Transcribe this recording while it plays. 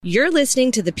You're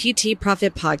listening to the PT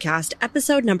Profit Podcast,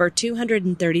 episode number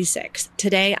 236.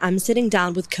 Today, I'm sitting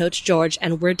down with Coach George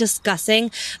and we're discussing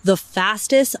the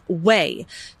fastest way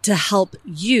to help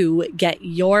you get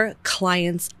your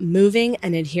clients moving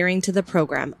and adhering to the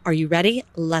program. Are you ready?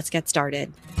 Let's get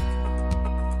started.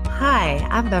 Hi,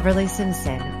 I'm Beverly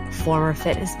Simpson, former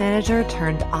fitness manager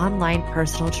turned online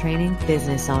personal training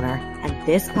business owner. And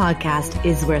this podcast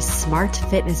is where smart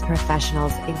fitness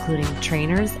professionals, including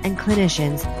trainers and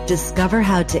clinicians, discover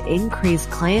how to increase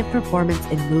client performance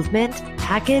in movement,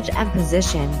 package and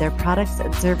position their products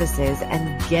and services,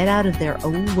 and get out of their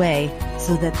own way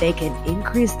so that they can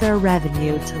increase their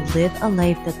revenue to live a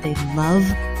life that they love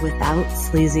without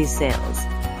sleazy sales.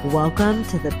 Welcome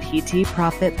to the PT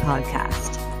Profit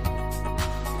Podcast.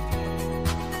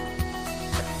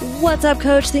 What's up,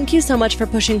 Coach? Thank you so much for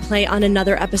pushing play on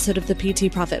another episode of the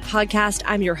PT Profit Podcast.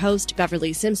 I'm your host,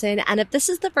 Beverly Simpson. And if this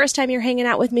is the first time you're hanging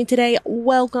out with me today,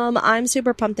 welcome. I'm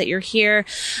super pumped that you're here.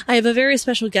 I have a very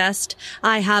special guest.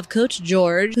 I have Coach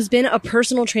George, who's been a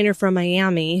personal trainer from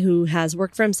Miami, who has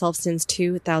worked for himself since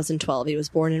 2012. He was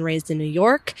born and raised in New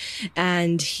York,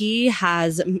 and he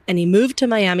moved to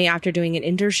Miami after doing an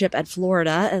internship at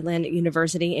Florida Atlantic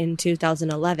University in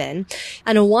 2011.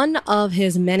 And one of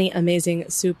his many amazing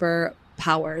super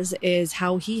powers is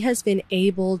how he has been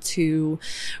able to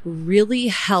really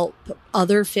help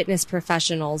other fitness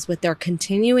professionals with their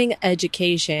continuing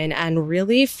education and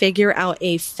really figure out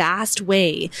a fast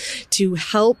way to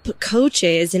help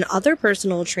coaches and other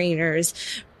personal trainers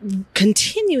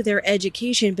continue their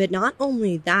education, but not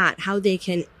only that, how they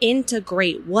can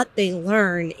integrate what they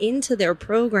learn into their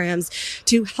programs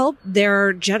to help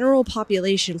their general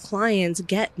population clients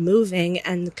get moving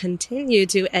and continue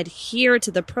to adhere to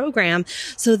the program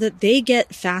so that they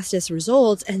get fastest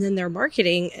results, and then their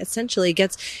marketing essentially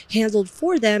gets handled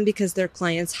for them because their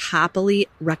clients happily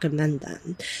recommend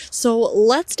them. So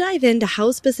let's dive into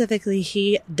how specifically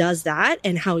he does that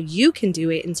and how you can do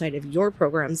it inside of your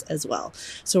programs as well.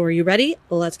 So are you ready?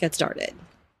 Let's get started.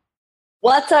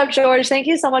 What's up, George? Thank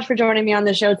you so much for joining me on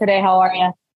the show today. How are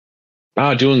you?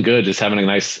 Oh, doing good. Just having a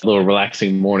nice little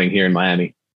relaxing morning here in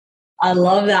Miami. I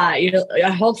love that.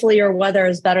 Hopefully your weather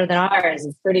is better than ours.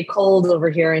 It's pretty cold over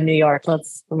here in New York. Let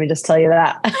me just tell you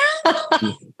that.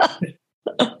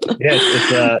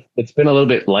 Yeah, it's been a little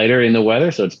bit lighter in the weather,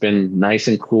 so it's been nice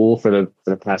and cool for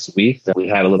the past week. We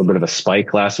had a little bit of a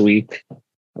spike last week.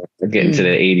 We're getting to the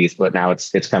 80s, but now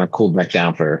it's kind of cooled back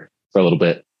down for a little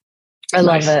bit. I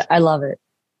love it. I love it.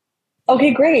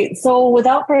 Okay, great. So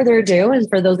without further ado, and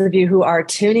for those of you who are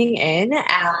tuning in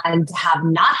and have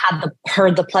not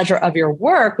heard the pleasure of your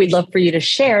work, we'd love for you to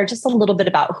share just a little bit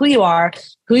about who you are,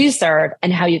 who you serve,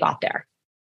 and how you got there.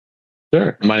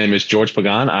 Sure. My name is George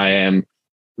Pagan. I am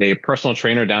a personal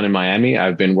trainer down in Miami.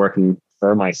 I've been working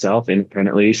for myself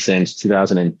independently since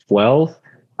 2012.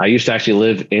 I used to actually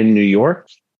live in New York.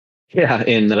 Yeah,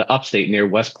 in the upstate near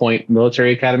West Point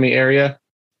Military Academy area.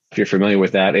 If you're familiar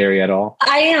with that area at all.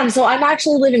 I am. So I'm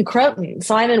actually live in Croton.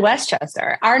 So I'm in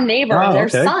Westchester. Our neighbor, their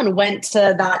son went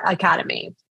to that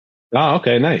academy. Oh,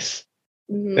 okay. Nice.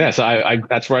 Mm-hmm. Yeah. So I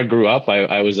that's where I grew up.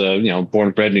 I was a born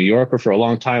and bred New Yorker for a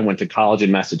long time, went to college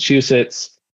in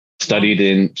Massachusetts,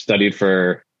 studied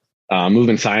for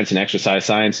movement science and exercise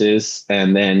sciences.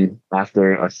 And then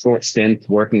after a short stint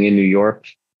working in New York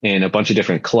in a bunch of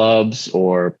different clubs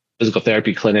or physical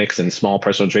therapy clinics and small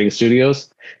personal training studios,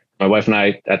 my wife and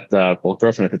I,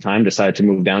 girlfriend at the time, decided to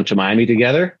move down to Miami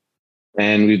together,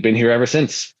 and we've been here ever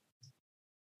since.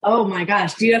 Oh my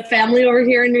gosh! Do you have family over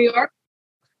here in New York?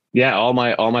 Yeah, all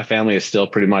my family is still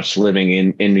pretty much living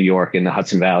in New York in the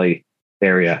Hudson Valley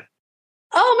area.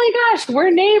 Oh my gosh,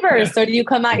 we're neighbors. Yeah. So do you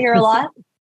come out here a lot?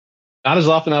 Not as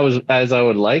often as I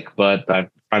would like, but I'm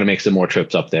trying to make some more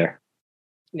trips up there.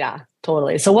 Yeah,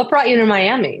 totally. So what brought you to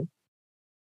Miami?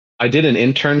 I did an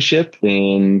internship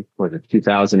in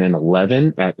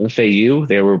 2011 at FAU.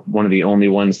 They were one of the only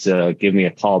ones to give me a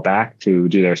call back to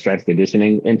do their strength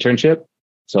conditioning internship.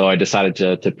 So I decided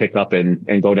to pick up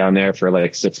and go down there for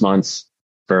like 6 months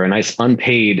for a nice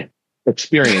unpaid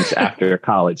experience after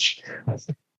college.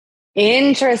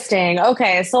 Interesting.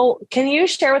 Okay. So can you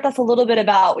share with us a little bit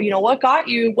about,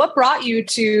 what brought you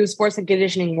to sports and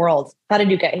conditioning world? How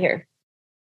did you get here?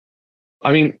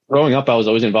 I mean, growing up, I was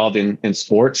always involved in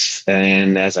sports.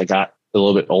 And as I got a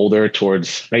little bit older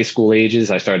towards high school ages,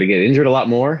 I started to get injured a lot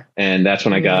more. And that's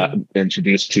when I got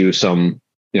introduced to some,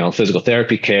 physical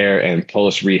therapy care and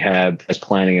post rehab as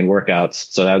planning and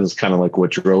workouts. So that was kind of like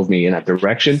what drove me in that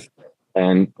direction.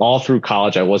 And all through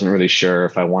college, I wasn't really sure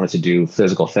if I wanted to do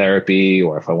physical therapy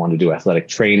or if I wanted to do athletic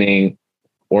training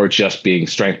or just being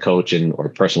strength coach or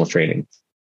personal training.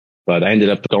 But I ended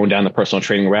up going down the personal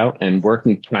training route and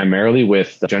working primarily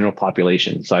with the general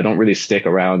population. So I don't really stick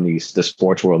around the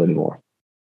sports world anymore.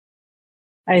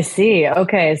 I see.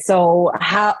 Okay. So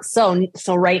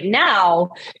right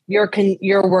now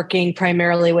you're working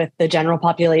primarily with the general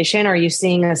population. Are you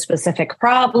seeing a specific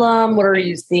problem? What are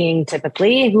you seeing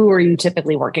typically? Who are you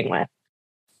typically working with?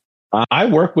 I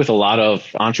work with a lot of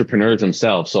entrepreneurs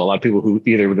themselves. So a lot of people who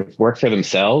either work for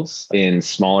themselves in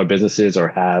smaller businesses or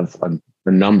have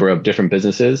a number of different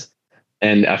businesses.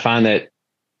 And I find that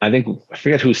I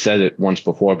forget who said it once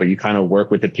before, but you kind of work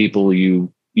with the people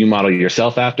you model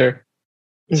yourself after.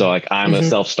 So like I'm a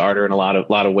self-starter in a lot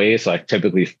of ways. So I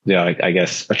typically, I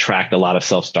guess attract a lot of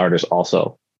self-starters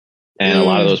also. And a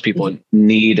lot of those people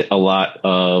need a lot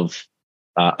of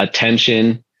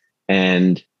attention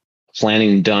and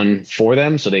planning done for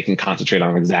them so they can concentrate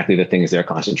on exactly the things they're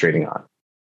concentrating on.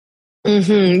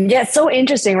 Yeah, so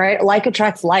interesting, right? Like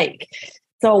attracts like.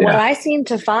 So what I seem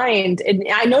to find, and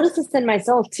I notice this in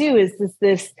myself too, is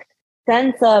this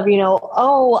sense of,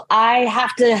 I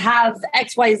have to have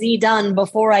XYZ done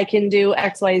before I can do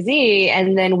XYZ.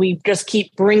 And then we just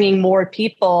keep bringing more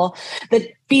people that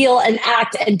feel and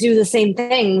act and do the same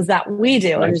things that we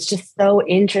do. Right. And it's just so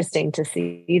interesting to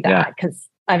see that because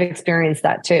I've experienced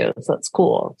that too. So it's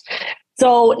cool.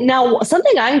 So now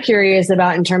something I'm curious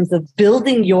about in terms of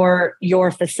building your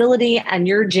facility and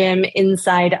your gym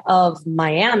inside of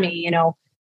Miami,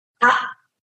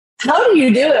 how do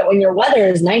you do it when your weather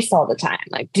is nice all the time?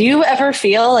 Like, do you ever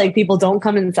feel like people don't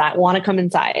want to come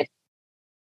inside?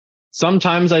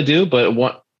 Sometimes I do,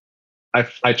 but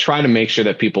I try to make sure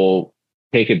that people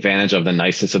take advantage of the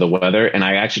niceness of the weather. And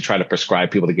I actually try to prescribe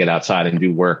people to get outside and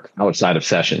do work outside of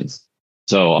sessions.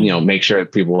 So, make sure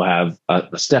that people have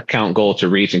a step count goal to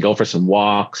reach and go for some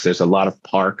walks. There's a lot of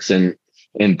parks and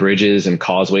bridges and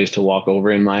causeways to walk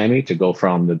over in Miami to go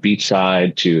from the beach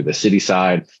side to the city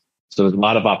side. So there's a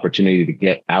lot of opportunity to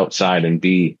get outside and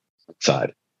be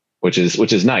outside, which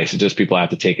is nice. It's just people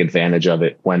have to take advantage of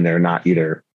it when they're not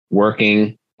either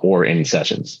working or in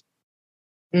sessions.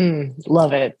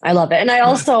 Love it. I love it. And I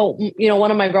also,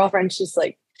 one of my girlfriends, she's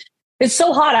like, it's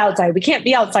so hot outside. We can't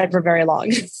be outside for very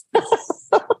long.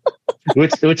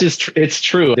 It's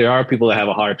true. There are people that have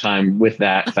a hard time with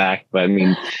that fact, but I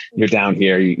mean, you're down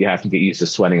here, you have to get used to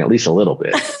sweating at least a little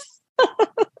bit.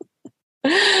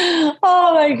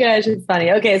 Oh my gosh, it's funny.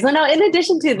 Okay, so now in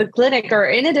addition to the clinic or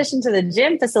in addition to the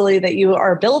gym facility that you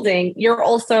are building, you're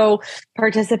also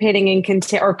participating in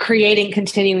creating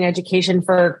continuing education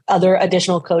for other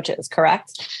additional coaches,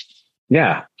 correct?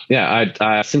 Yeah.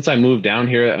 I since I moved down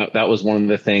here, that was one of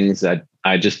the things that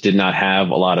I just did not have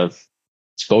a lot of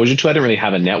exposure to. I didn't really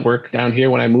have a network down here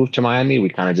when I moved to Miami. We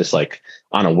kind of just like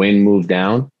on a whim moved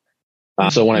down.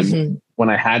 So when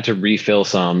I had to refill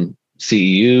some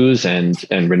CEUs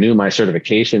and renew my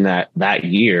certification that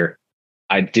year,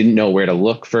 I didn't know where to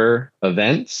look for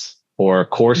events or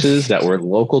courses that were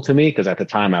local to me, because at the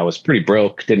time I was pretty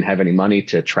broke, didn't have any money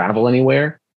to travel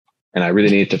anywhere, and I really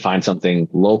needed to find something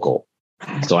local.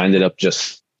 So I ended up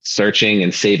just searching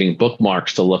and saving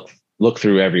bookmarks to look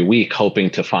through every week,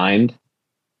 hoping to find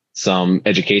some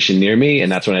education near me.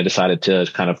 And that's when I decided to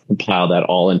kind of compile that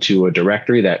all into a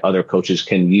directory that other coaches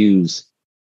can use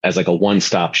as like a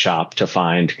one-stop shop to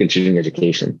find continuing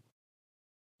education.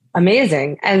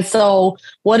 Amazing. And so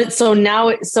now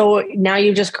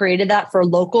you've just created that for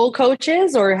local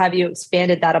coaches, or have you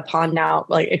expanded that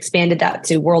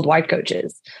to worldwide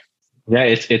coaches? Yeah,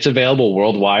 it's available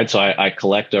worldwide. So I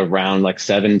collect around like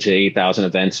 7,000 to 8,000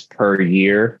 events per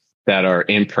year that are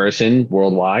in person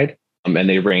worldwide. And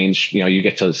they range, you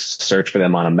get to search for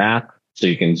them on a map. So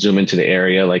you can zoom into the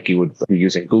area like you would be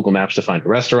using Google Maps to find a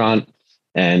restaurant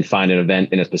and find an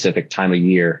event in a specific time of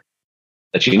year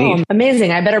that you need.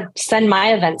 Amazing. I better send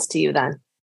my events to you then.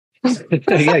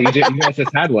 Yeah, you did. You guys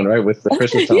just had one, right? With the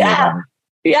Christmas time.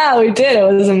 Yeah, we did.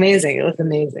 It was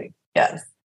amazing. Yes.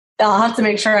 I'll have to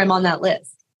make sure I'm on that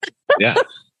list. Yeah.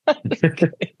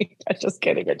 Just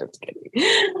kidding.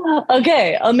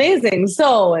 Okay, amazing.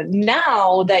 So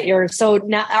now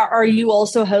are you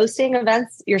also hosting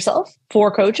events yourself for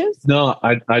coaches? No,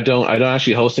 I don't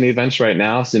actually host any events right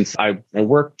now, since I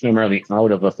work primarily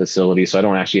out of a facility, so I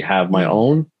don't actually have my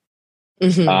own.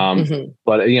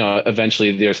 But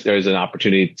eventually there's an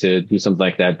opportunity to do something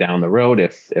like that down the road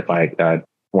if I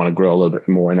want to grow a little bit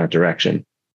more in that direction.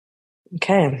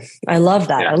 Okay, I love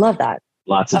that. Yeah. I love that.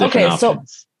 Lots of different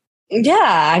options.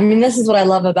 Yeah, I mean, this is what I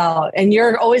love about, and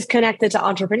you're always connected to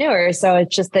entrepreneurs. So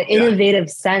it's just the innovative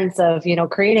sense of,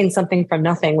 creating something from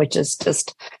nothing, which is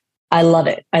just, I love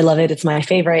it. It's my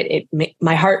favorite.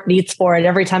 My heart beats for it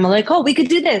every time. I'm like, oh, we could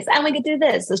do this and we could do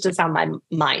this. It's just how my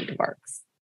mind works.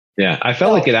 Yeah. I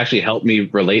felt like it actually helped me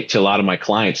relate to a lot of my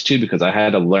clients too, because I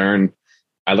learned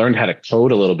how to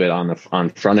code a little bit on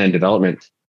front end development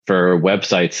for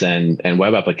websites and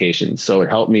web applications. So it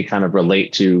helped me kind of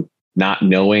relate to not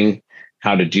knowing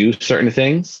how to do certain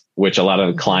things, which a lot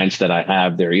of the clients that I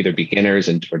have, they're either beginners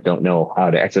or don't know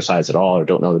how to exercise at all, or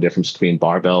don't know the difference between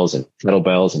barbells and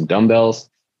kettlebells and dumbbells.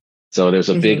 So there's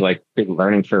a big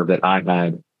learning curve that I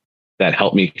had that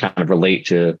helped me kind of relate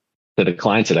to the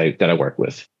clients that I work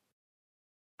with.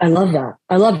 I love that.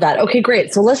 I love that. Okay,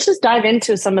 great. So let's just dive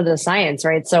into some of the science,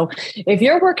 right? So if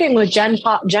you're working with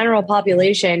general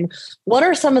population, what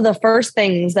are some of the first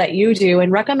things that you do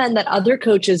and recommend that other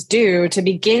coaches do to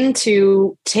begin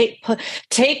to take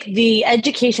the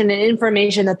education and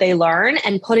information that they learn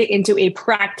and put it into a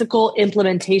practical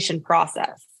implementation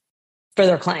process for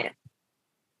their client?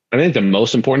 I think the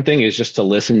most important thing is just to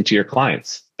listen to your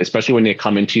clients, especially when they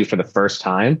come into you for the first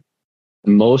time.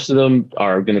 Most of them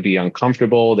are going to be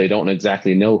uncomfortable. They don't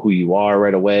exactly know who you are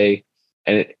right away.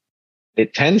 And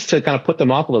it tends to kind of put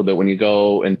them off a little bit when you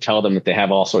go and tell them that they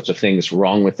have all sorts of things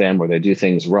wrong with them or they do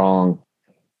things wrong.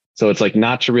 So it's like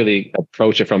not to really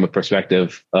approach it from a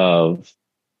perspective of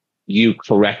you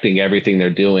correcting everything they're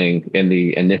doing in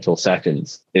the initial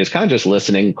sessions. It's kind of just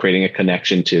listening, creating a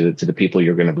connection to the people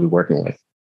you're going to be working with.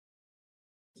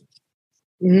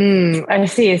 I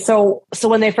see. So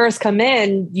when they first come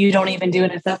in, you don't even do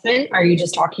an assessment? Are you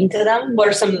just talking to them? What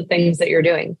are some of the things that you're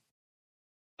doing?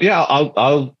 Yeah,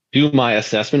 I'll do my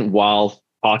assessment while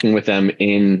talking with them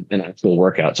in an actual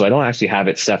workout. So I don't actually have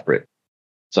it separate.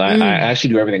 So I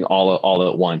actually do everything all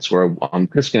at once, where I'm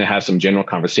just going to have some general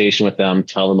conversation with them,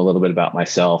 tell them a little bit about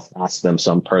myself, ask them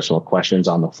some personal questions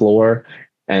on the floor,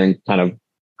 and kind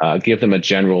of give them a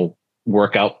general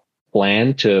workout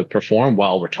plan to perform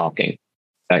while we're talking.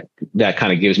 That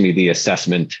kind of gives me the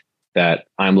assessment that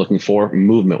I'm looking for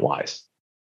movement wise.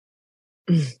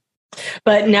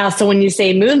 But now, so when you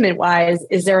say movement wise,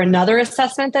 is there another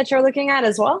assessment that you're looking at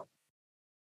as well?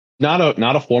 Not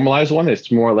a formalized one. It's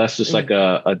more or less just like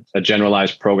a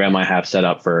generalized program I have set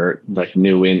up for like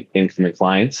new incoming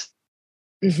clients.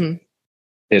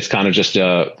 It's kind of just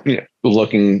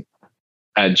looking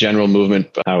at general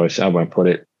movement. How would I put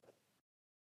it?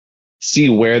 See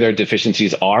where their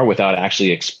deficiencies are without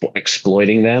actually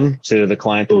exploiting them to the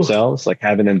client themselves, like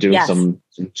having them do some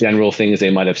general things they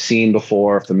might have seen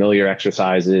before, familiar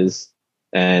exercises,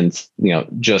 and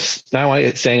just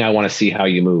now saying, I want to see how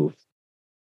you move.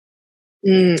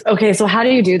 Okay, so how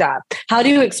do you do that? How do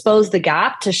you expose the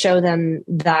gap to show them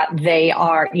that they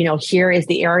are, here is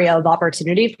the area of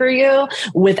opportunity for you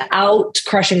without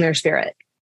crushing their spirit?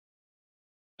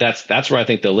 That's where I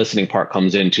think the listening part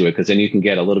comes into it, because then you can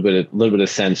get a little bit of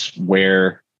sense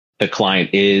where the client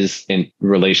is in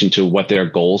relation to what their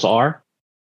goals are.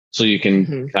 So you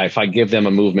can, if I give them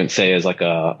a movement, say as like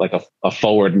a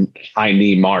forward high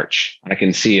knee march, I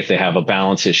can see if they have a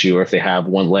balance issue, or if they have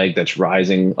one leg that's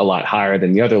rising a lot higher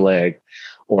than the other leg,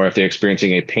 or if they're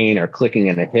experiencing a pain or clicking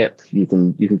in the hip. You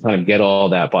can kind of get all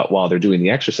that, but while they're doing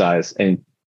the exercise, and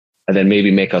then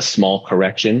maybe make a small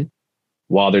correction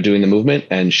while they're doing the movement,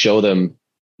 and show them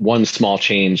one small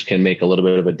change can make a little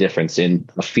bit of a difference in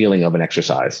the feeling of an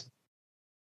exercise.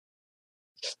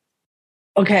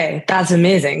 Okay, that's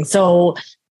amazing. So,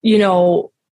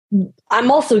 I'm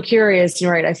also curious,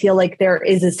 right? I feel like there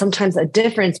is sometimes a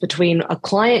difference between a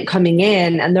client coming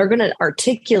in and they're going to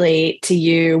articulate to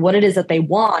you what it is that they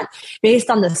want based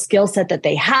on the skill set that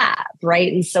they have,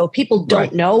 right? And so people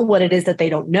don't know what it is that they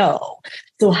don't know.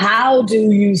 So how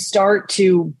do you start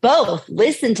to both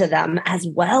listen to them as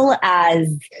well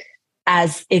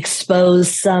as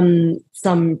expose some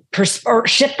or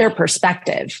shift their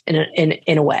perspective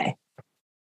in a way?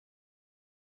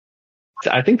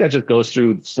 I think that just goes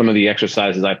through some of the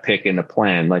exercises I pick in the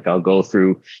plan. Like I'll go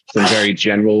through some very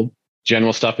general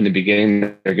stuff in the beginning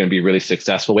that they're going to be really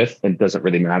successful with, and it doesn't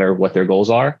really matter what their goals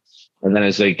are. And then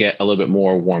as they get a little bit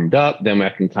more warmed up, then I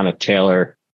can kind of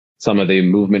tailor some of the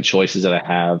movement choices that I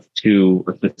have to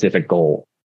a specific goal.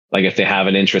 Like if they have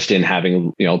an interest in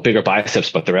having, bigger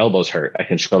biceps, but their elbows hurt, I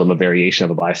can show them a variation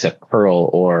of a bicep curl,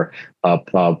 or a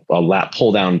lat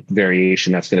pull down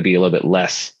variation that's going to be a little bit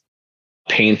less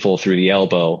painful through the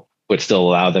elbow, but still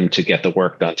allow them to get the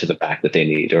work done to the back that they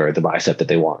need, or the bicep that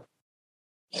they want.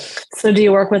 So do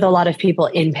you work with a lot of people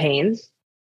in pain?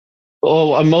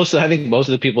 Well, I think most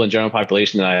of the people in general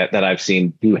population that I've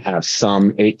seen do have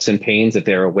some aches and pains that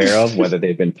they're aware of, whether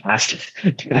they've been past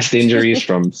injuries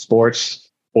from sports,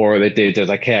 or that they're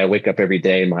like, hey, I wake up every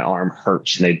day and my arm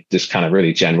hurts, and they just kind of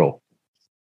really general.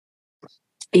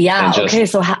 Yeah. Okay.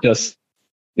 So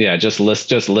Yeah, just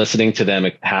listening to them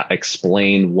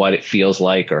explain what it feels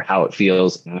like or how it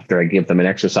feels after I give them an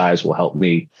exercise will help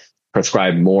me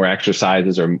prescribe more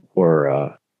exercises or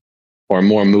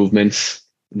more movements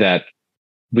that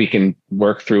we can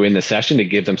work through in the session to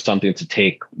give them something to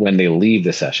take when they leave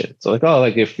the session. So like, oh,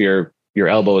 like if your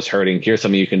elbow is hurting, here's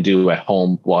something you can do at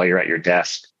home while you're at your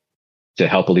desk to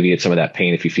help alleviate some of that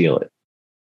pain if you feel it.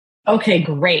 Okay,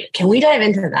 great. Can we dive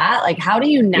into that? Like, how do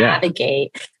you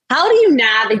navigate? Yeah. How do you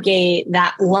navigate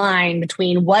that line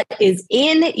between what is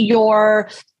in your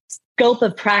scope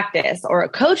of practice or a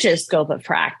coach's scope of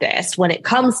practice when it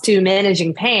comes to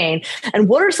managing pain, and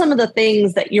what are some of the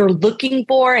things that you're looking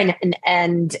for, and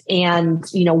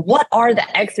what are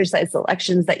the exercise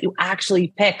selections that you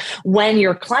actually pick when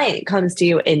your client comes to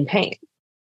you in pain?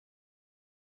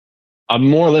 I'm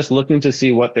more or less looking to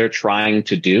see what they're trying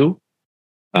to do.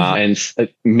 And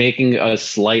making a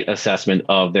slight assessment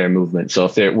of their movement. So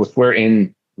if we're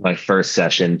in my first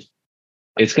session,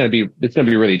 it's going to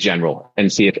be really general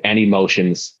and see if any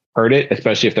motions hurt it,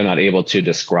 especially if they're not able to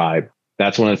describe.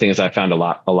 That's one of the things I found a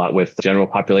lot with the general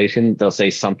population. They'll say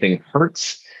something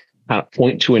hurts, kind of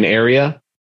point to an area,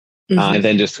 and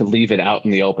then just leave it out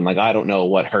in the open. Like, I don't know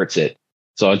what hurts it.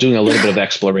 So I was doing a little bit of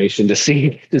exploration to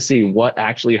see what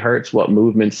actually hurts, what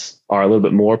movements are a little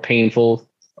bit more painful,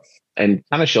 and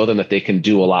kind of show them that they can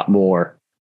do a lot more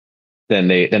than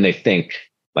they think.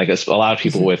 Like a lot of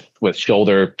people with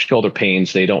shoulder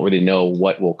pains, they don't really know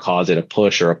what will cause it, a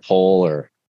push or a pull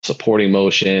or supporting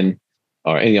motion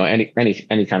or any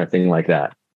kind of thing like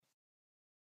that.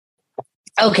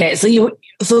 Okay, so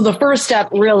the first step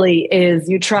really is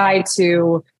you try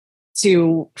to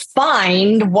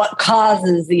find what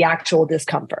causes the actual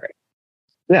discomfort.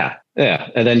 Yeah.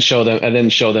 And then show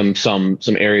them some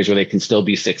areas where they can still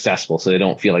be successful so they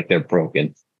don't feel like they're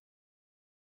broken.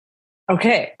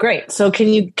 Okay, great. So can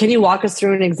you walk us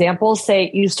through an example?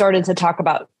 Say you started to talk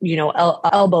about,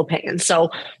 elbow pain. So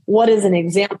what is an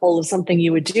example of something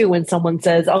you would do when someone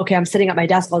says, okay, I'm sitting at my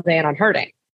desk all day and I'm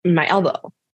hurting my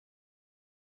elbow?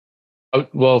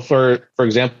 Well, for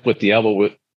example, with the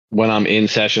elbow, when I'm in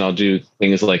session, I'll do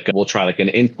things like we'll try like an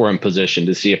inchworm position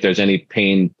to see if there's any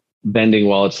pain bending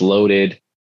while it's loaded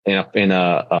in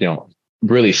a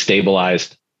really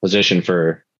stabilized position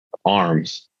for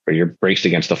arms, where you're braced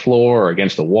against the floor or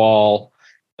against the wall,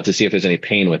 to see if there's any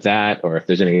pain with that, or if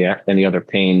there's any other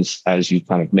pains as you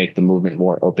kind of make the movement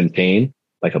more open pain,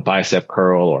 like a bicep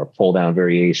curl or a pull down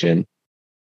variation.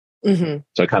 So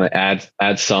it kind of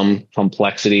adds some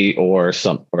complexity or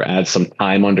add some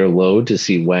time under load to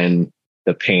see when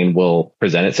the pain will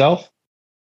present itself.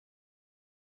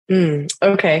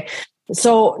 Okay.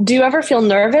 So do you ever feel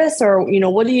nervous, or,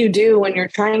 what do you do when you're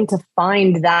trying to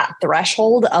find that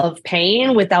threshold of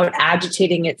pain without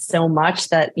agitating it so much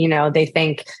that, they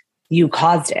think you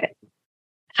caused it?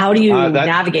 How do you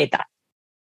navigate that?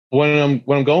 When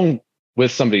I'm going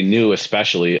with somebody new,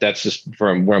 especially, that's just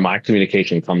from where my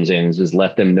communication comes in, is just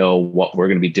let them know what we're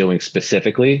going to be doing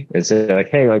specifically. It's like,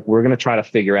 hey, like we're going to try to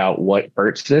figure out what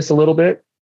hurts this a little bit.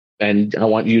 And I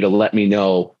want you to let me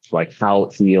know like how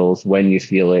it feels, when you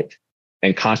feel it,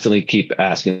 and constantly keep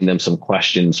asking them some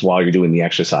questions while you're doing the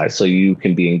exercise so you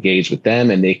can be engaged with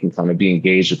them and they can kind of be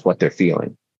engaged with what they're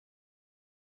feeling.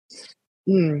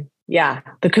 Yeah.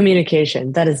 The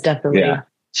communication, that is definitely. Yeah.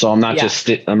 So I'm not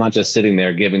just sitting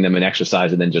there giving them an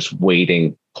exercise and then just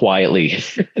waiting quietly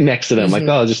next to them. Like,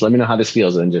 oh, just let me know how this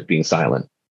feels, and just being silent.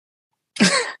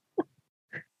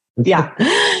 Yeah.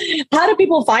 How do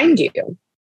people find you?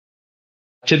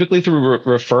 Typically through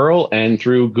referral and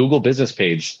through Google business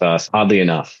page. Oddly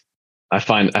enough, I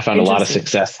found a lot of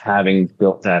success having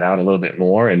built that out a little bit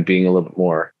more and being a little bit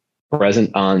more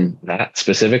present on that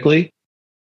specifically,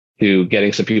 to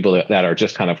getting some people that are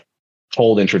just kind of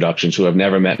cold introductions who have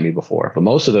never met me before. But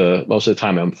most of the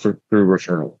time I'm through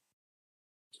referral.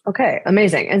 Okay,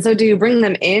 amazing. And so do you bring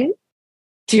them in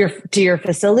to your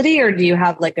facility, or do you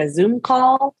have like a Zoom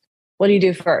call? What do you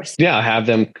do first? Yeah, have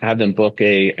them book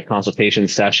a consultation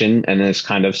session, and then it's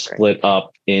kind of split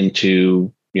up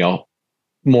into, more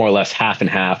or less half and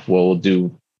half. We'll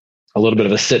do a little bit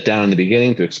of a sit down in the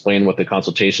beginning to explain what the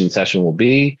consultation session will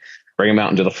be, bring them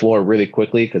out into the floor really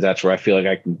quickly, because that's where I feel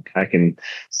like I can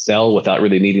sell without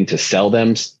really needing to sell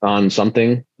them on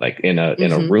something, like in a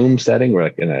room setting or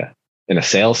like in a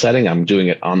sales setting. I'm doing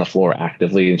it on the floor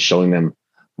actively and showing them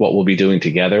what we'll be doing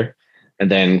together,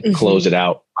 and then close it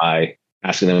out by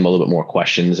asking them a little bit more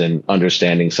questions and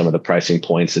understanding some of the pricing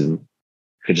points and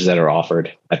packages that are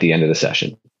offered at the end of the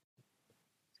session.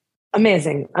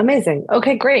 Amazing.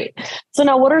 Okay, great. So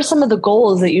now what are some of the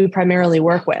goals that you primarily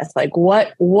work with? Like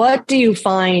what do you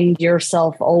find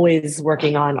yourself always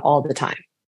working on all the time?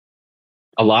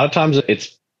 a lot of times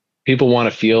it's people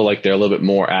want to feel like they're a little bit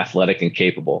more athletic and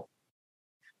capable,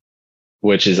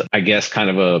 which is, I guess, kind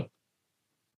of a,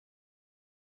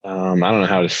 I don't know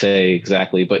how to say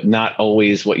exactly, but not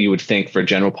always what you would think for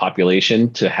general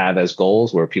population to have as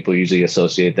goals, where people usually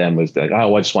associate them with like,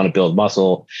 oh, I just want to build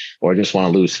muscle or I just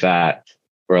want to lose fat.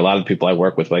 For a lot of people I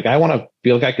work with, like, I want to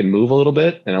feel like I can move a little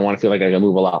bit and I want to feel like I can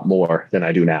move a lot more than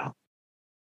I do now.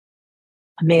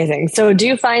 Amazing. So do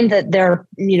you find that they're,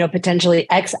 potentially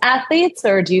ex-athletes,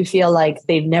 or do you feel like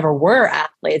they never were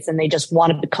athletes and they just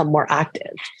want to become more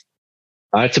active?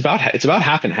 It's about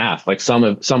half and half. Like some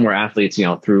were athletes,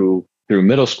 through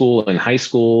middle school and high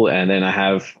school, and then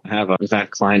I've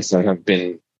had clients that have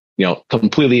been,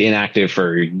 completely inactive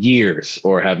for years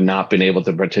or have not been able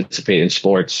to participate in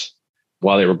sports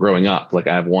while they were growing up. Like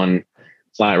I have one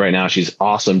client right now; she's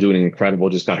awesome, doing incredible.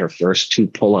 Just got her first 2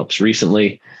 pull-ups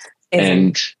recently,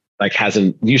 and like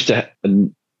used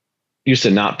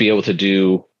to not be able to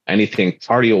do anything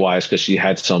cardio wise because she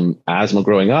had some asthma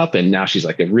growing up, and now she's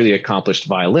like a really accomplished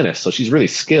violinist. So she's really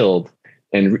skilled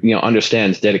and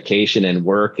understands dedication and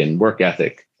work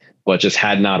ethic, but just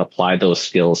had not applied those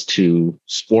skills to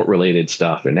sport related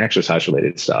stuff and exercise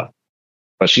related stuff.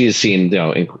 But she has seen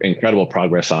incredible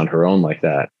progress on her own like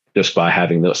that, just by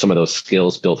having some of those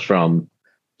skills built from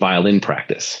violin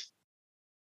practice.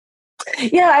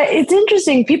 Yeah, it's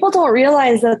interesting. People don't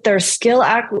realize that their skill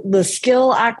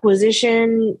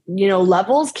acquisition,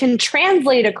 levels can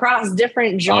translate across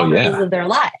different genres of their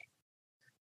life.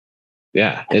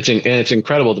 Yeah, it's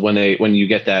incredible when you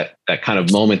get that kind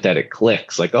of moment that it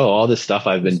clicks. Like, oh, all this stuff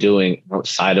I've been doing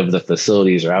outside of the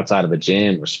facilities or outside of a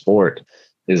gym or sport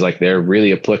is like they're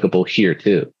really applicable here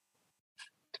too.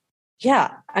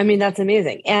 Yeah, I mean that's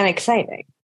amazing and exciting.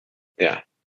 Yeah.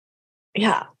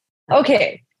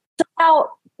 Okay. So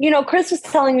now, Chris was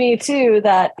telling me too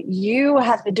that you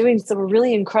have been doing some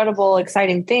really incredible,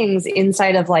 exciting things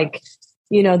inside of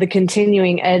the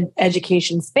continuing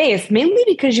education space, mainly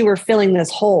because you were filling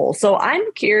this hole. So I'm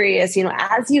curious,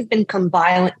 as you've been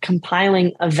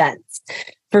compiling events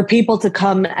for people to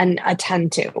come and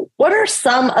attend to, what are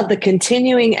some of the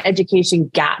continuing education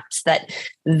gaps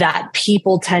that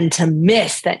people tend to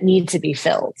miss that need to be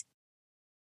filled?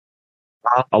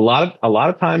 A lot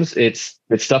of times it's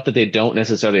stuff that they don't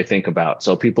necessarily think about.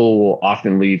 So people will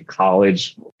often leave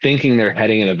college thinking they're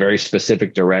heading in a very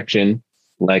specific direction.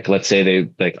 Like, let's say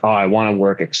I want to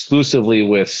work exclusively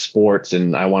with sports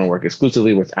and I want to work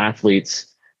exclusively with athletes.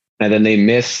 And then they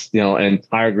miss,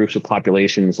 entire groups of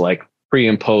populations like pre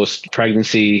and post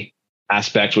pregnancy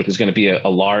aspects, which is going to be a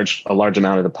large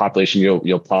amount of the population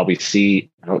you'll probably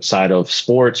see outside of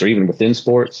sports or even within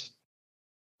sports.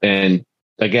 And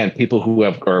again, people who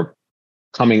are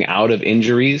coming out of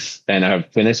injuries and have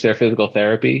finished their physical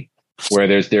therapy,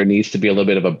 where there needs to be a little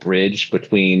bit of a bridge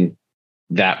between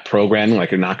that programming.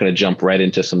 Like you're not going to jump right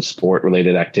into some sport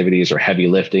related activities or heavy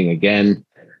lifting again,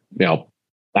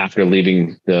 after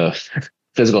leaving the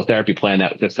physical therapy plan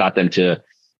that just got them to,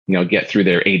 get through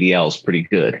their ADLs pretty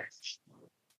good.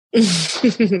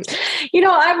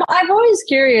 I'm always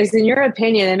curious, in your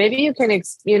opinion, and maybe you can,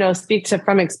 speak to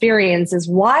from experience, is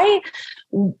why,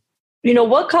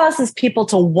 what causes people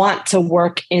to want to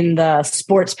work in the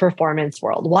sports performance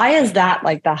world? Why is that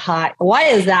why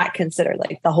is that considered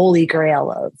like the holy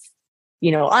grail of,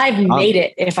 I've made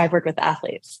it if I've worked with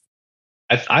athletes?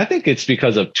 I think it's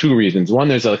because of 2 reasons. One,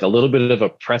 there's like a little bit of a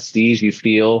prestige you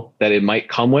feel that it might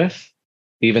come with,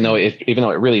 even though it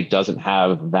really doesn't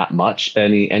have that much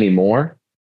anymore.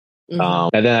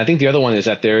 Mm-hmm. And then I think the other one is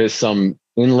that there is some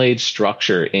inlaid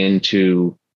structure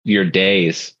into your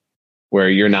days where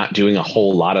you're not doing a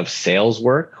whole lot of sales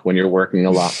work when you're working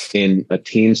a lot in a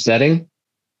team setting.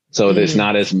 So there's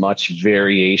not as much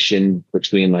variation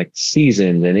between like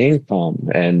season and income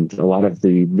and a lot of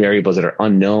the variables that are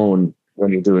unknown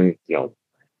when you're doing,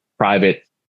 private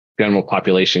general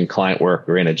population client work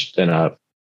or in a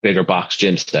bigger box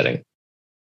gym setting.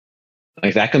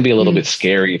 Like that can be a little bit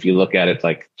scary if you look at it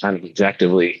like kind of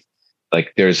objectively.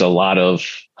 Like there's a lot of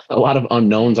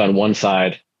unknowns on one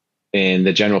side in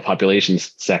the general population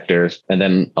sector, and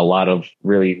then a lot of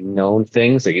really known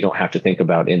things that you don't have to think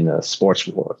about in the sports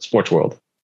world.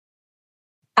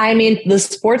 I mean, the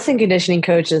sports and conditioning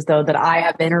coaches, though, that I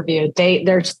have interviewed,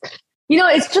 there's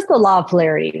it's just the law of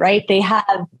polarity, right? They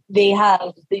have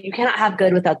you cannot have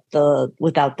good without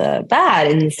the bad,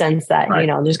 in the sense that, right,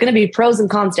 there's going to be pros and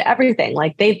cons to everything.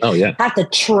 Like they have to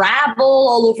travel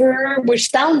all over, which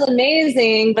sounds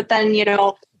amazing, but then,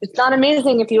 it's not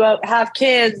amazing if you have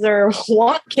kids or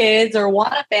want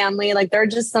a family. Like there are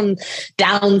just some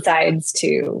downsides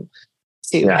to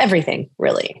everything,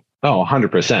 really. Oh,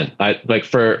 100%. I like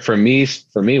for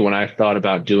me, when I thought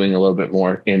about doing a little bit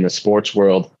more in the sports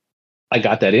world, I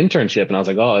got that internship and I was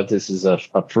like, oh, this is a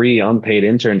free unpaid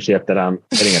internship that I'm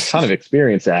getting a ton of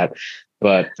experience at.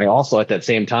 But I also at that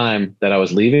same time that I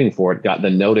was leaving for it, got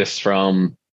the notice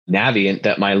from Navient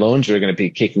that my loans were going to be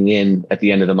kicking in at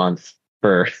the end of the month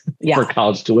for for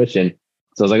college tuition.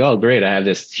 So I was like, oh, great. I have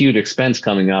this huge expense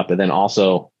coming up, and then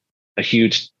also a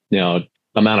huge,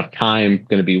 amount of time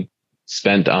going to be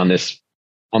spent on this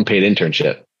unpaid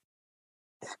internship.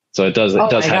 So it does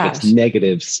have its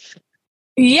negatives.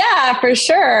 Yeah, for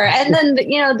sure. And then,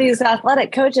 these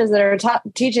athletic coaches that are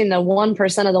teaching the 1%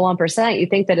 of the 1%, you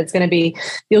think that it's going to be,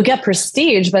 you'll get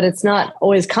prestige, but it's not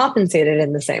always compensated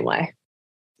in the same way.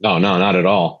 No, not at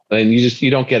all. And you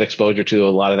don't get exposure to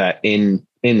a lot of that in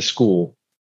school.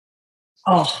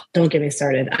 Oh, don't get me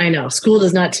started. I know school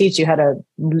does not teach you how to,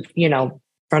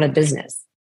 run a business.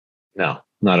 No,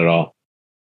 not at all.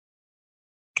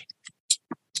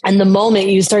 And the moment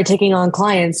you start taking on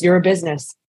clients, you're a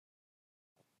business.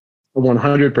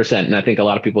 100%. And I think a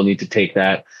lot of people need to take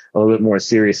that a little bit more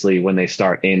seriously when they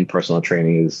start in personal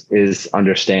training is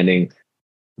understanding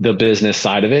the business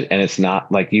side of it. And it's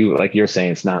not like you're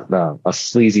saying, it's not a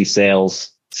sleazy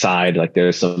sales side. Like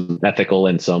there's some ethical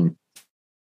and some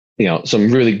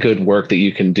really good work that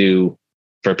you can do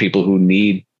for people who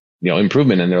need,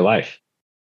 improvement in their life.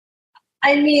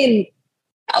 I mean,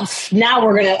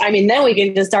 now then we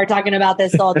can just start talking about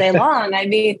this all day long. I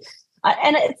mean,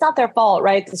 and it's not their fault,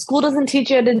 right? The school doesn't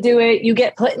teach you how to do it. You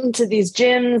get put into these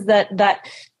gyms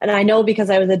and I know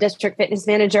because I was a district fitness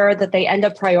manager that they end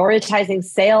up prioritizing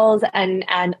sales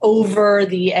and over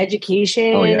the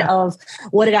education of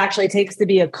what it actually takes to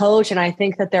be a coach. And I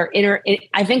think that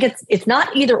I think it's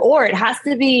not either or, it has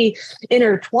to be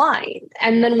intertwined.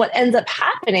 And then what ends up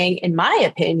happening, in my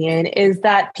opinion, is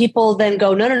that people then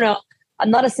go, no, I'm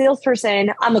not a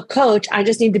salesperson. I'm a coach. I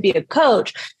just need to be a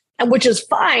coach. And which is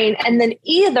fine. And then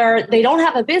either they don't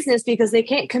have a business because they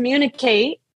can't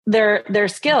communicate their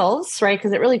skills, right?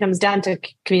 Because it really comes down to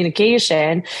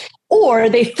communication, or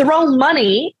they throw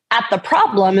money at the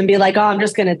problem and be like, oh, I'm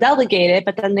just going to delegate it.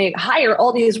 But then they hire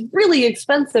all these really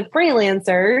expensive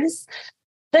freelancers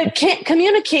that can't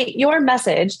communicate your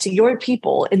message to your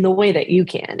people in the way that you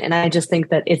can. And I just think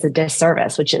that it's a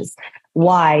disservice, which is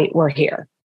why we're here,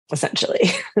 essentially.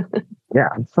 Yeah,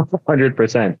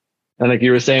 100%. And like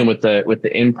you were saying with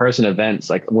the in-person events,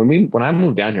 like when I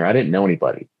moved down here, I didn't know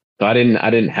anybody. So I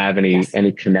didn't have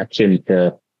any connection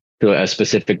to a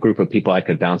specific group of people I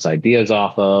could bounce ideas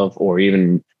off of, or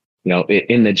even,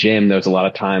 in the gym, there's a lot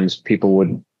of times people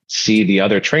would see the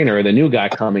other trainer or the new guy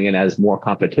coming in as more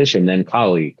competition than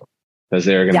colleague because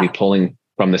they're going to be pulling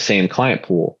from the same client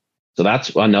pool. So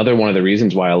that's another one of the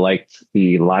reasons why I liked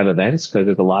the live events, because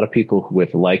there's a lot of people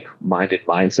with like-minded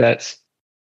mindsets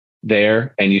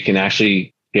there, and you can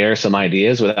actually share some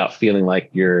ideas without feeling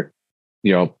like you're,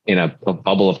 in a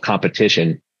bubble of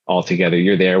competition altogether.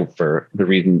 You're there for the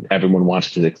reason everyone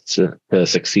wants to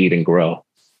succeed and grow.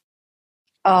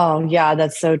 Oh yeah,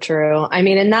 that's so true. I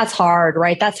mean, and that's hard,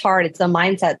 right? That's hard. It's a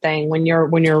mindset thing when you're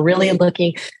really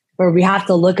looking, where we have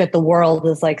to look at the world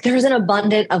as like, there's an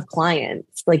abundance of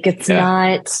clients. Like it's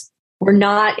not, we're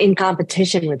not in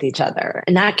competition with each other,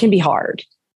 and that can be hard.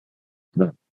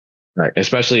 Right.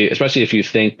 Especially if you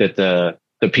think that the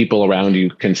people around you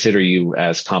consider you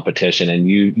as competition, and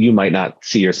you might not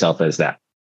see yourself as that.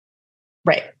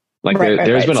 Right. Like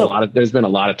there's been a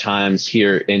lot of times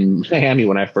here in Miami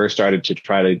when I first started to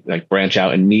try to like branch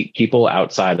out and meet people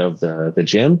outside of the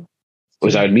gym,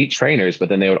 was I would meet trainers, but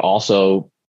then they would also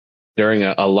during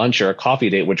a lunch or a coffee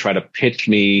date would try to pitch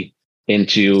me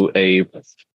into a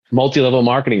multi-level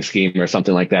marketing scheme or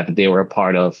something like that they were a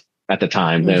part of at the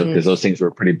time, because those things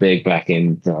were pretty big back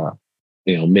in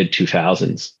mid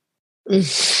 2000s.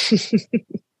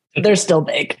 They're still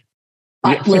big.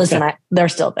 Listen, they're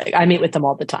still big. I meet with them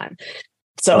all the time,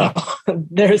 so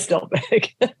they're still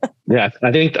big. Yeah,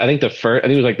 I think it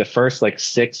was like the first like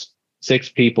six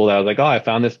people that I was like, oh, I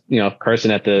found this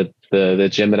person at the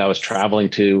gym that I was traveling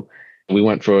to. We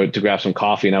went to grab some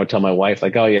coffee, and I would tell my wife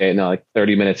like, oh yeah, no, like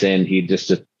 30 minutes in, he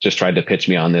just tried to pitch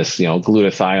me on this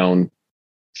glutathione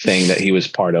thing that he was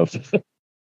part of.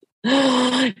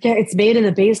 Yeah, it's made in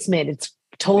the basement. It's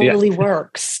totally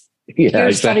works. Yeah,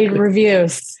 exactly. Studied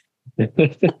reviews.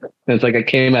 It's like I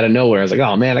came out of nowhere. I was like,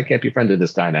 oh man, I can't be friends with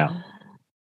this guy now.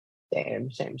 Shame.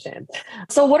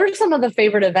 So what are some of the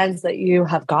favorite events that you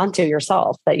have gone to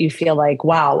yourself that you feel like,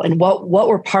 wow, and what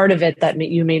were part of it that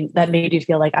made you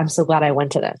feel like, I'm so glad I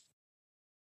went to this?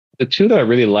 The two that I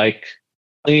really like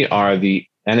are the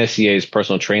NSCA's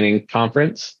personal training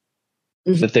conference.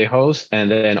 that they host.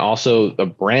 And then also a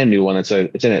brand new one it's in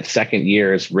its second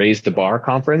year is Raise the Bar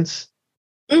conference.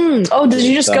 Oh, did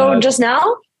you just go just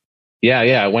now? Yeah.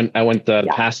 I went the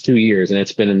past 2 years, and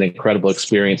it's been an incredible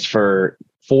experience for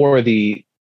the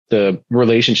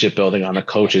relationship building on the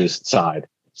coach's side.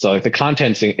 So like the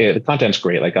content's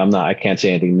great. Like I can't say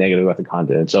anything negative about the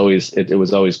content. It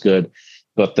was always good,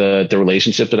 but the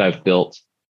relationship that I've built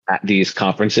at these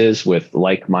conferences with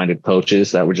like-minded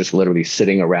coaches that were just literally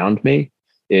sitting around me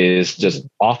is just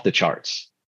off the charts.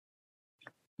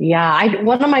 Yeah,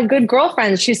 one of my good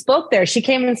girlfriends, she spoke there. She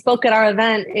came and spoke at our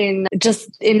event in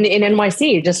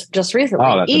NYC just recently.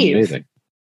 Oh, that's amazing.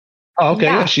 Oh, okay.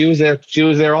 Yeah, she was there. She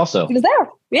was there also. She was there.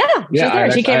 Yeah, she was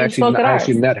there. She came and spoke at ours. I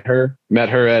actually met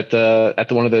her at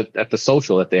the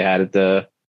social that they had at the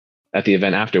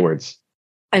event afterwards.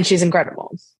 And she's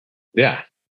incredible. Yeah.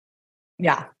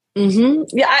 Yeah. Mm-hmm.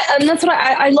 Yeah. And that's what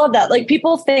I love that. Like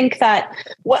people think that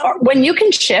when you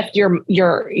can shift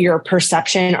your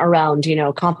perception around,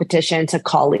 competition to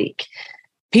colleague,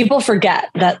 people forget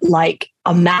that like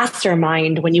a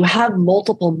mastermind, when you have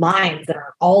multiple minds that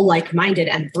are all like-minded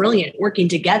and brilliant working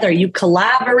together, you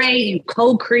collaborate, you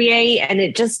co-create, and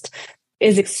it just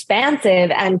is expansive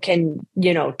and can,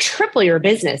 triple your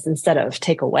business instead of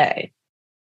take away.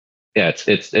 Yeah.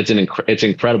 It's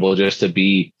incredible just to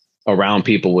be around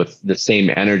people with the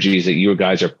same energies that you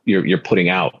guys you're putting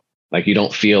out. Like you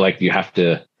don't feel like you have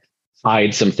to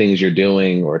hide some things you're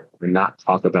doing or not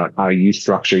talk about how you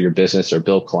structure your business or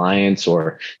build clients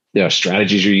or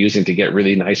strategies you're using to get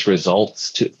really nice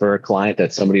results for a client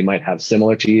that somebody might have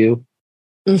similar to you.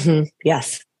 Mm-hmm.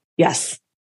 Yes.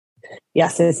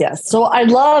 So I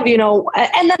love,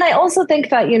 and then I also think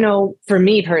that, for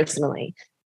me personally,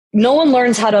 no one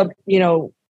learns how to,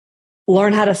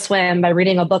 learn how to swim by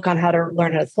reading a book on how to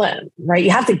learn how to swim, right? You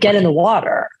have to get in the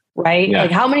water, right? Yeah.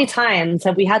 Like how many times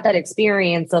have we had that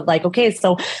experience of like, okay,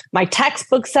 so my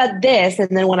textbook said this,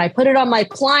 and then when I put it on my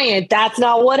client, that's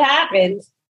not what happened.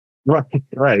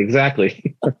 Right.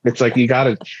 Exactly. It's like you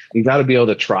gotta be able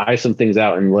to try some things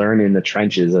out and learn in the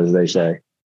trenches, as they say.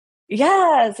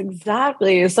 Yes,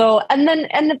 exactly. So, and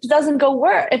if it doesn't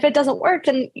work,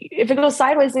 then if it goes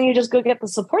sideways, then you just go get the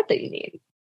support that you need.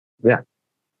 Yeah.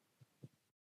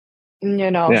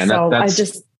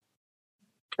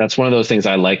 That's one of those things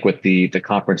I like with the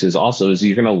conferences also is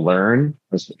you're going to learn,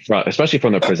 especially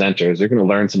from the presenters, you're going to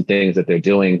learn some things that they're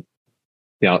doing,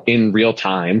 in real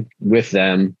time with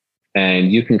them.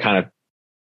 And you can kind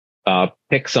of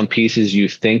pick some pieces you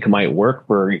think might work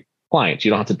for clients.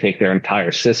 You don't have to take their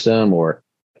entire system or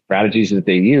strategies that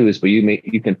they use, but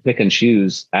you can pick and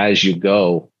choose as you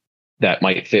go that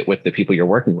might fit with the people you're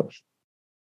working with.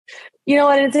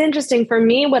 And it's interesting for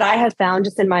me, what I have found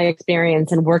just in my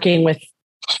experience and working with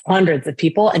hundreds of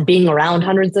people and being around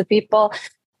hundreds of people,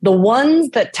 the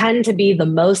ones that tend to be the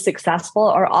most successful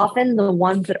are often the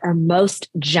ones that are most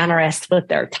generous with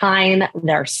their time,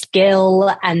 their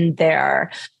skill, and their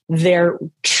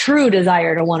true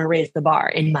desire to want to raise the bar,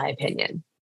 in my opinion.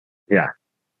 Yeah.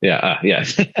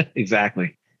 Yes,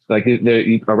 exactly. Like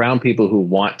around people who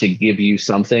want to give you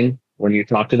something when you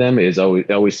talk to them it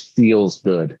always feels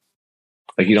good.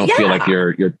 Like you don't feel like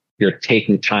you're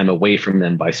taking time away from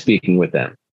them by speaking with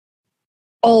them.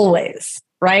 Always.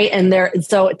 Right. And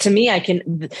so for me, I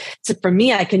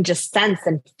can just sense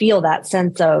and feel that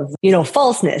sense of,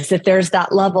 falseness. If there's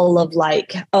that level of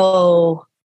like, oh,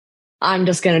 I'm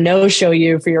just going to no-show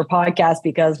you for your podcast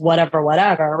because whatever,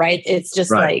 right? It's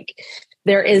just like,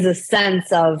 there is a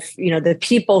sense of, the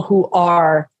people who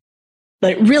are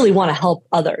like really want to help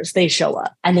others, they show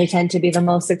up and they tend to be the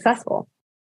most successful.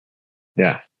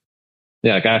 Yeah.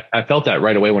 Like I felt that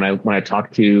right away when I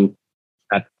talked to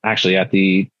at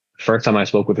the first time I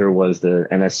spoke with her was the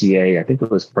NSCA. I think it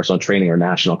was personal training or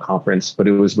national conference, but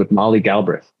it was with Molly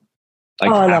Galbraith. Like,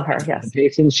 I love her. Yes.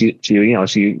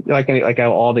 She like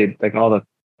all the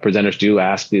presenters do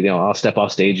ask you, I'll step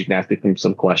off stage. You can ask me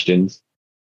some questions,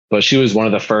 but she was one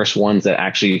of the first ones that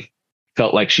actually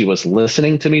felt like she was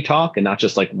listening to me talk and not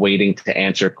just like waiting to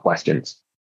answer questions.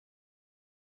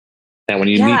 And when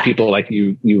you meet people like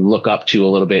you look up to a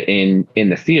little bit in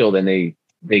the field, and they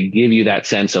give you that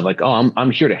sense of like, oh,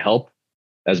 I'm here to help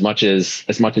as much as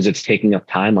it's taking up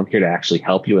time. I'm here to actually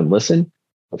help you and listen.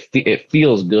 It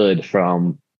feels good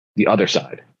from the other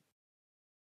side.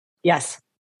 Yes,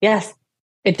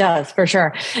 it does for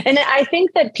sure. And I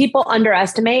think that people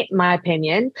underestimate, my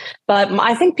opinion, but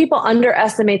I think people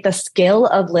underestimate the skill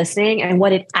of listening and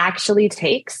what it actually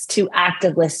takes to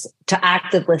active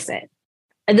listen.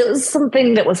 And it was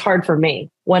something that was hard for me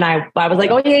when I was like,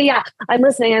 oh yeah, I'm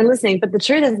listening. But the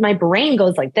truth is my brain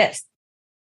goes like this,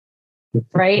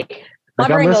 right?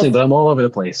 Like I'm listening, but I'm all over the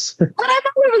place. But I'm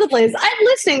all over the place. I'm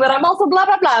listening, but I'm also blah,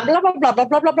 blah, blah, blah, blah, blah, blah,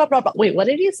 blah, blah, blah, blah, blah. Wait, what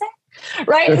did you say?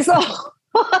 Right? So,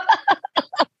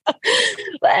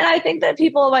 and I think that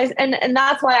people, and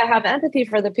that's why I have empathy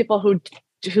for the people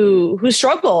who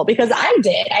struggle, because I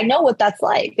did. I know what that's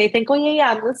like. They think, oh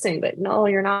yeah, I'm listening, but no,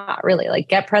 you're not really. Like,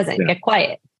 get present, get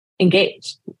quiet,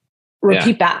 engage,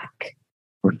 repeat back.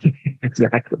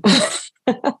 Exactly.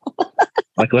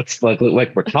 like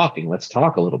we're talking. Let's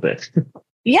talk a little bit.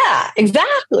 Yeah,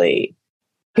 exactly.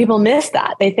 People miss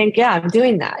that. They think, yeah, I'm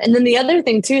doing that. And then the other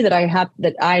thing too that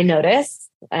I notice,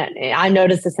 and I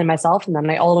noticed this in myself, and then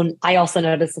I also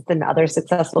noticed this in other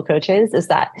successful coaches, is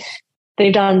that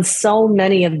they've done so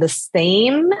many of the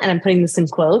same, and I'm putting this in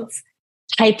quotes,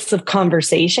 types of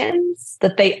conversations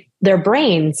that their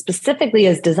brain specifically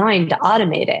is designed to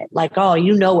automate it. Like, oh,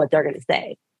 you know what they're going to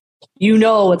say. You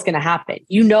know what's going to happen.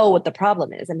 You know what the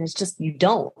problem is. And it's just, you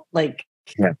don't. Like,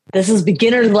 this is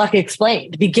beginner's luck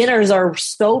explained. Beginners are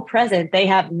so present. They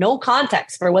have no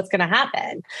context for what's going to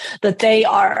happen, that they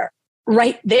are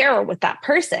right there with that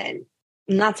person.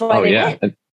 And that's why they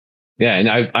win. And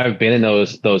I've been in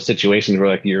those situations where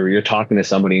like you're talking to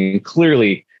somebody and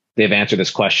clearly they've answered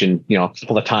this question, a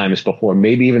couple of times before,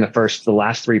 maybe even the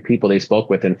last three people they spoke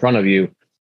with in front of you,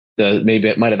 maybe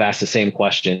it might have asked the same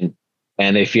question,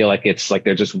 and they feel like it's like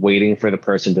they're just waiting for the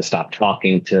person to stop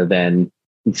talking to then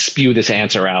spew this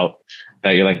answer out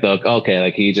that you're like, okay,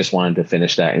 like he just wanted to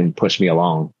finish that and push me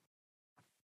along.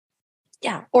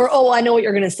 Yeah. Or, oh, I know what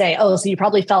you're going to say. Oh, so you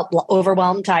probably felt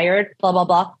overwhelmed, tired, blah, blah,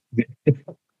 blah.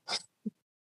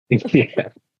 Yeah.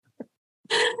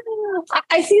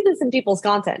 I see this in people's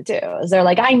content too. Is they're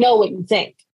like, I know what you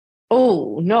think.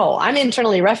 Oh, no, I'm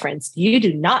internally referenced. You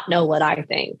do not know what I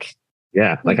think.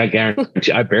 Yeah. Like I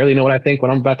guarantee I barely know what I think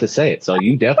when I'm about to say it. So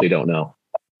you definitely don't know.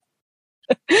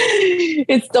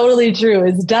 It's totally true.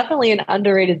 It's definitely an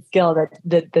underrated skill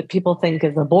that people think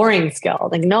is a boring skill.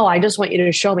 Like, no, I just want you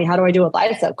to show me, how do I do a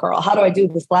bicep curl? How do I do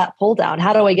this flat pull down?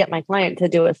 How do I get my client to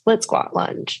do a split squat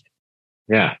lunge?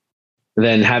 Yeah.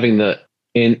 Then having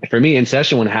for me in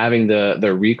session, when having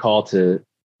the recall to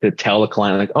tell the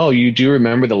client like, oh, you do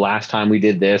remember the last time we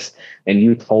did this and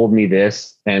you told me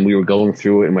this and we were going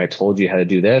through it and I told you how to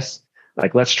do this.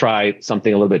 Like, let's try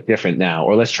something a little bit different now,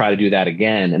 or let's try to do that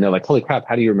again. And they're like, holy crap,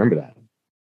 how do you remember that?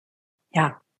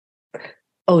 Yeah.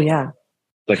 Oh, yeah.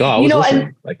 Like, oh, I was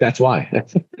listening. Like, that's why.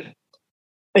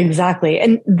 Exactly.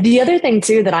 And the other thing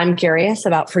too that I'm curious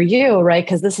about for you, right?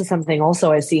 Because this is something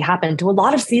also I see happen to a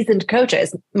lot of seasoned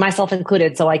coaches, myself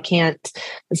included. So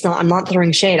I'm not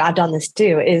throwing shade. I've done this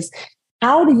too, is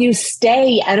how do you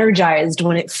stay energized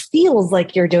when it feels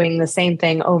like you're doing the same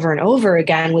thing over and over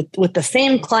again with the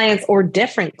same clients or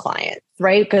different clients,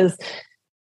 right? Because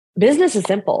business is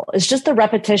simple. It's just the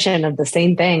repetition of the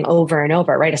same thing over and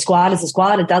over, right? A squat is a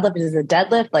squat, a deadlift is a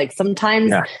deadlift. Like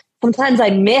sometimes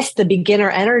I miss the beginner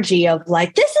energy of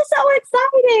like, this is so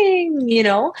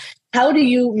exciting, How do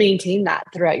you maintain that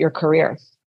throughout your career?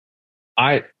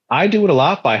 I do it a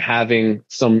lot by having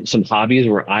some hobbies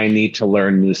where I need to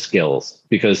learn new skills,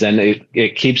 because then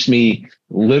it keeps me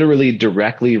literally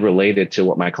directly related to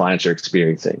what my clients are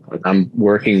experiencing. Like I'm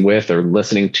working with or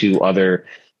listening to other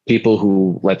people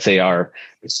who, let's say, are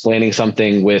explaining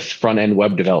something with front end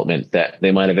web development that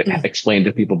they might have explained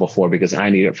to people before because I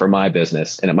need it for my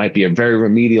business. And it might be a very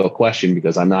remedial question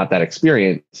because I'm not that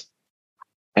experienced.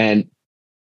 And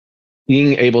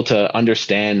being able to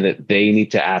understand that they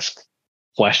need to ask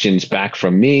questions back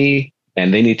from me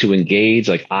and they need to engage.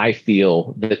 Like I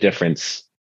feel the difference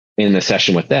in the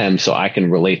session with them, so I can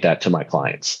relate that to my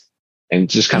clients, and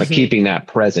just kind of keeping that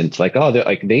present. Like, oh,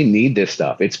 they need this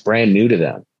stuff. It's brand new to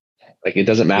them. Like it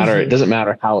doesn't matter. It doesn't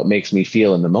matter how it makes me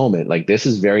feel in the moment. Like this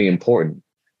is very important,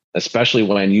 especially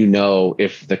when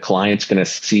if the client's going to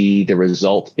see the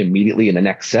result immediately in the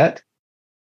next set,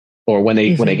 or when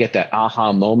they get that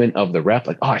aha moment of the rep,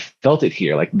 like, oh, I felt it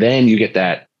here. Like then you get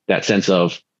that sense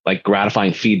of like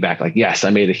gratifying feedback. Like, yes, I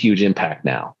made a huge impact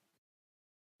now.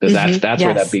 Because that's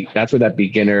where that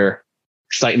beginner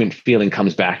excitement feeling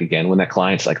comes back again, when that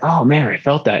client's like, oh man, I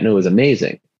felt that and it was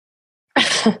amazing.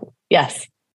 Yes.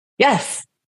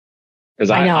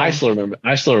 Because I still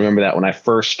remember that when I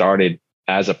first started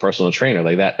as a personal trainer,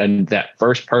 like that, and that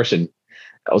first person,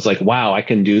 I was like, wow, I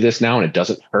can do this now and it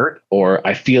doesn't hurt, or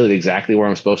I feel it exactly where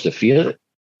I'm supposed to feel it.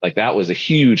 Like that was a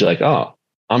huge, like, oh,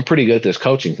 I'm pretty good at this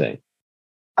coaching thing.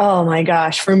 Oh my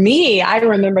gosh. For me, I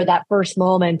remember that first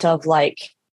moment of like,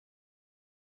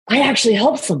 I actually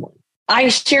helped someone. I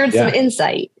shared some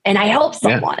insight and I helped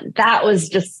someone. Yeah. That was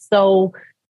just so,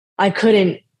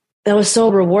 that was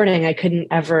so rewarding. I couldn't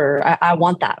ever, I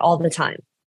want that all the time.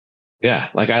 Yeah.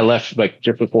 Like I left, like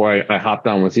just before I hopped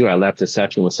on with you, I left a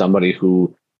session with somebody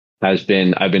who he's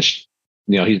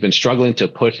been struggling to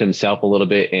push himself a little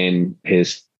bit in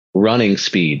his running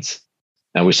speeds.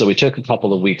 And we took a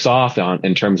couple of weeks off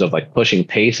in terms of like pushing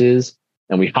paces,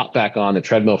 and we hopped back on the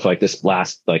treadmill for like this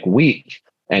last like week.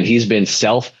 And he's been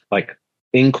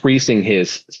increasing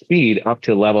his speed up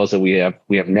to levels that we have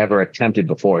never attempted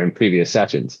before in previous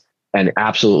sessions, and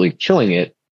absolutely killing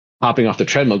it, hopping off the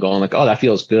treadmill going like, oh, that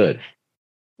feels good.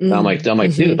 And I'm like,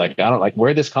 dude, like, I don't like,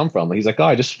 where'd this come from? He's like, oh,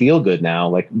 I just feel good now,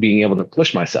 like being able to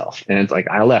push myself. And it's like,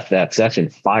 I left that session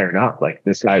fired up. Like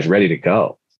this guy's ready to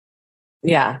go.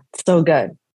 Yeah. So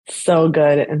good. So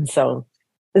good. And so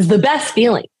it's the best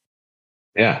feeling.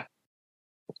 Yeah.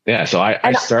 Yeah. So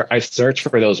I search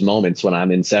for those moments when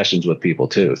I'm in sessions with people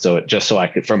too. So I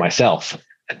could, for myself,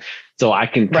 so I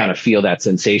can kind of feel that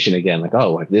sensation again. Like,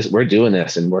 oh, like this, we're doing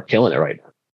this and we're killing it right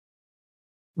now.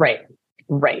 Right.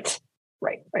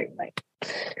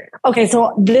 Okay,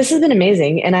 so this has been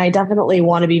amazing, and I definitely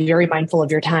want to be very mindful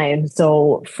of your time.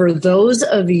 So for those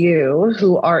of you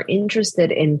who are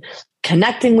interested in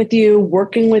connecting with you,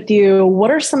 working with you, what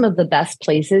are some of the best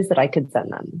places that I could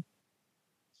send them?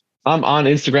 I'm on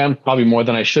Instagram, probably more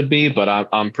than I should be, but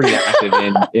I'm pretty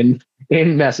active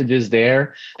in messages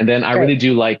there. And then I really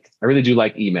do like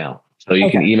email. So you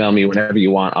can email me whenever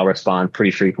you want. I'll respond pretty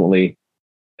frequently.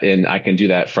 And I can do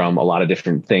that from a lot of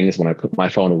different things when I put my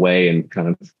phone away and kind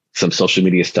of some social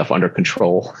media stuff under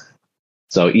control.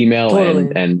 So email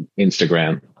and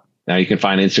Instagram. Now you can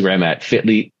find Instagram at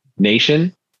Fitly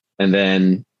Nation, and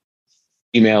then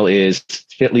email is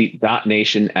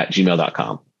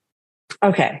fitly.nation@gmail.com.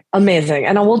 Okay, amazing.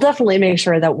 And I will definitely make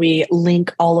sure that we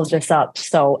link all of this up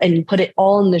and put it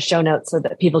all in the show notes so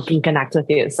that people can connect with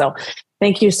you. So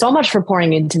thank you so much for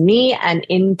pouring into me and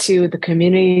into the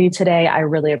community today. I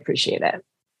really appreciate it.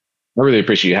 I really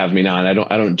appreciate you having me on. I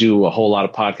don't do a whole lot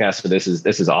of podcasts, so this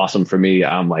is awesome for me.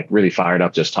 I'm like really fired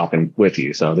up just talking with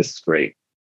you. So this is great.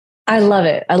 I love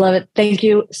it. Thank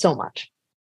you so much.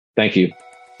 Thank you.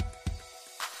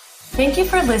 Thank you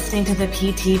for listening to the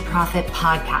PT Profit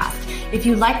Podcast. If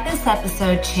you like this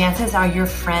episode, chances are your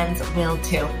friends will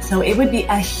too. So it would be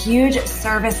a huge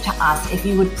service to us if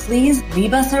you would please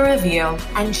leave us a review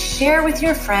and share with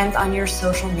your friends on your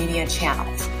social media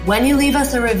channels. When you leave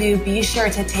us a review, be sure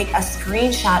to take a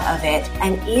screenshot of it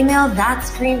and email that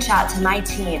screenshot to my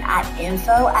team at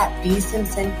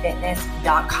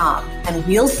info@bsimpsonfitness.com. And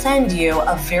we'll send you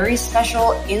a very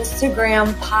special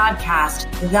Instagram podcast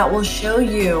that will show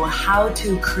you how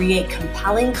to create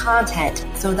compelling content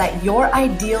so that your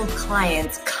ideal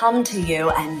clients come to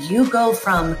you and you go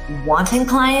from wanting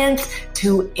clients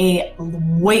to a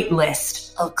wait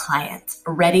list of clients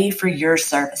ready for your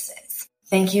services.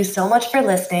 Thank you so much for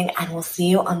listening, and we'll see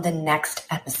you on the next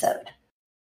episode.